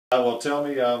Well, tell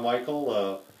me,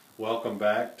 Michael, welcome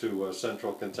back to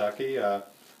Central Kentucky. How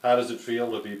does it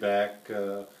feel to be back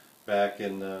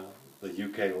in the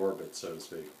UK orbit, so to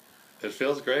speak? It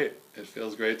feels great. It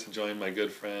feels great to join my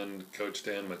good friend, Coach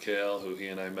Dan McHale, who he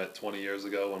and I met 20 years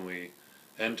ago when we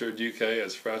entered UK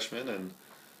as freshmen, and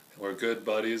we're good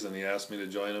buddies, and he asked me to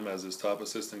join him as his top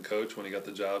assistant coach when he got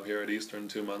the job here at Eastern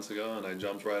 2 months ago, and I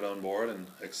jumped right on board and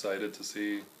excited to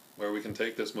see where we can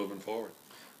take this moving forward.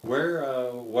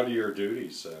 What are your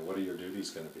duties? What are your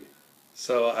duties going to be?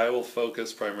 So I will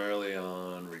focus primarily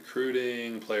on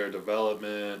recruiting, player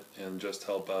development, and just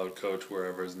help out coach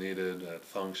wherever is needed at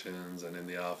functions and in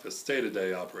the office,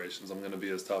 day-to-day operations. I'm going to be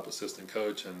his top assistant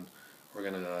coach, and we're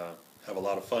going to have a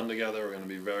lot of fun together. We're going to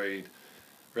be very,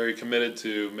 very committed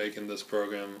to making this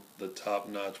program the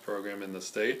top-notch program in the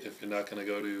state. If you're not going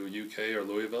to go to UK or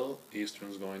Louisville,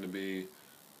 Eastern's going to be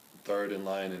third in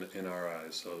line in our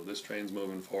eyes. So this train's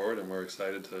moving forward, and we're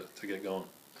excited to get going.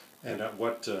 And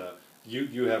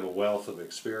you have a wealth of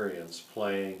experience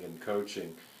playing and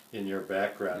coaching in your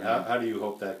background. Mm-hmm. How do you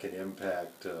hope that can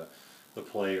impact the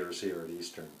players here at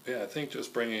Eastern? Yeah, I think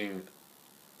just bringing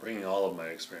all of my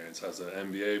experience as an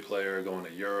NBA player, going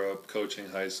to Europe, coaching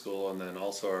high school, and then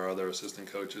also our other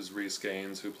assistant coaches, Reese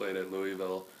Gaines, who played at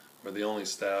Louisville. We're the only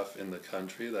staff in the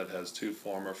country that has 2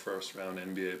 former first-round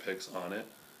NBA picks on it.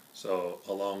 So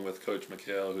along with Coach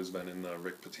McHale, who's been in the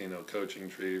Rick Pitino coaching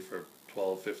tree for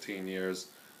 12, 15 years,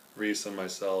 Reese and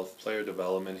myself, player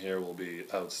development here will be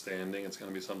outstanding. It's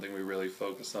going to be something we really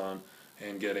focus on,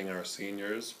 and getting our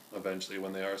seniors, eventually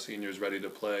when they are seniors, ready to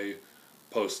play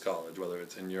post-college, whether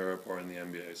it's in Europe or in the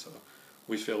NBA. So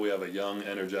we feel we have a young,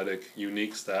 energetic,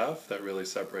 unique staff that really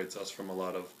separates us from a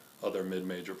lot of other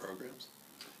mid-major programs.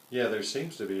 Yeah, there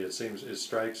seems to be. It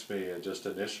strikes me just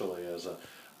initially as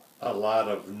a lot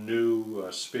of new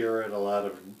spirit, a lot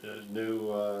of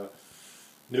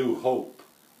new hope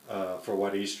for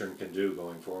what Eastern can do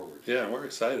going forward. Yeah, and we're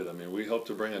excited. I mean, we hope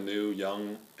to bring a new,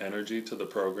 young energy to the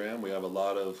program. We have a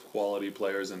lot of quality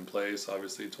players in place.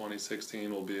 Obviously,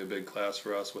 2016 will be a big class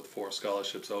for us with 4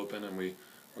 scholarships open, and we're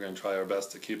going to try our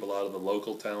best to keep a lot of the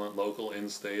local talent. Local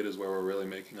in-state is where we're really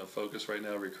making a focus right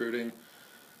now, recruiting,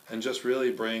 and just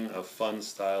really bring a fun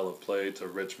style of play to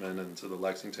Richmond and to the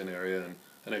Lexington area,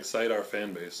 and excite our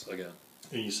fan base again.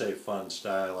 And you say fun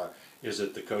style. Is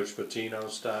it the Coach Pitino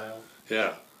style?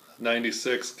 Yeah,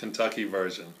 96 Kentucky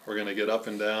version. We're going to get up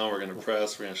and down, we're going to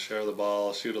press, we're going to share the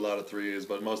ball, shoot a lot of threes,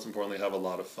 but most importantly have a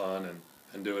lot of fun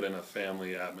and do it in a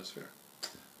family atmosphere.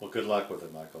 Well, good luck with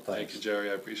it, Michael. Thanks. Thank you,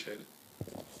 Jerry. I appreciate it.